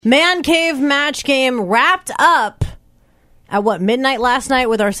Man Cave Match Game wrapped up at midnight last night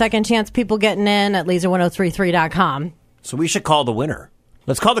with our second chance people getting in at laser1033.com. So we should call the winner.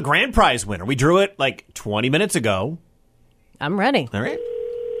 Let's call the grand prize winner. We drew it like 20 minutes ago. I'm ready. All right.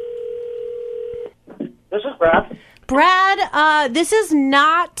 This is Brad. Brad, this is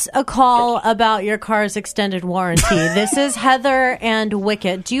not a call about your car's extended warranty. This is Heather and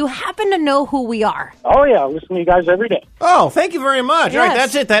Wicket. Do you happen to know who we are? Oh, yeah. I listen to you guys every day. Oh, thank you very much. Yes. All right,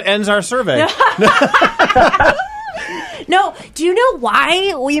 that's it. That ends our survey. No, do you know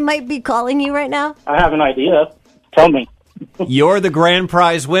why we might be calling you right now? I have an idea. Tell me. You're the grand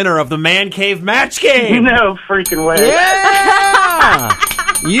prize winner of the Man Cave Match Game. No freaking way. Yeah!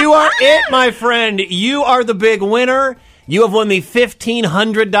 You are it, my friend. You are the big winner. You have won the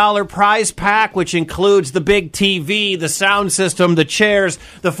 $1,500 prize pack, which includes the big TV, the sound system, the chairs,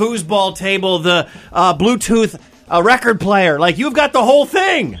 the foosball table, the Bluetooth record player. Like, you've got the whole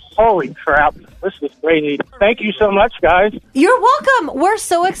thing. Holy crap. This is crazy. Thank you so much, guys. You're welcome. We're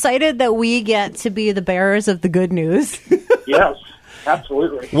so excited that we get to be the bearers of the good news. Yes,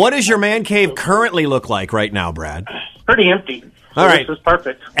 absolutely. What does your man cave currently look like right now, Brad? Pretty empty. All right. This is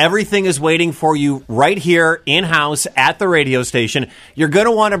perfect. Everything is waiting for you right here in-house at the radio station. You're going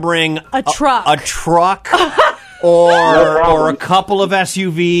to want to bring A truck. a truck or a couple of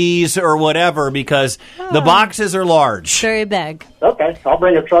SUVs or whatever, because the boxes are large. Very big. Okay, I'll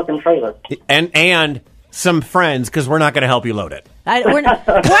bring a truck and trailer. And some friends, because we're not going to help you load it. We're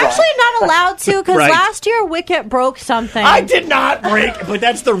actually not allowed to, because Right. last year Wicket broke something. I did not break, but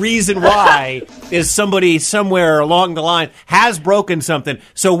that's the reason why, is somebody somewhere along the line has broken something,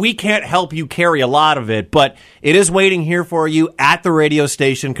 so we can't help you carry a lot of it, but it is waiting here for you at the radio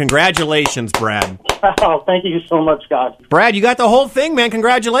station. Congratulations, Brad. Oh, thank you so much, guys. Brad, you got the whole thing, man.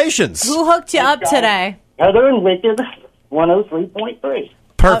 Congratulations. Who hooked you up today? Heather and Wicked, 103.3.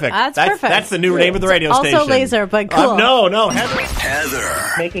 Perfect. That's perfect. That's the new name of the radio Also station. Laser, but cool. No, Heather.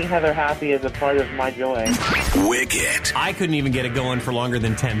 Heather. Making Heather happy is a part of my joy. Wicket. I couldn't even get it going for longer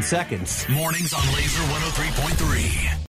than 10 seconds. Mornings on Laser 103.3.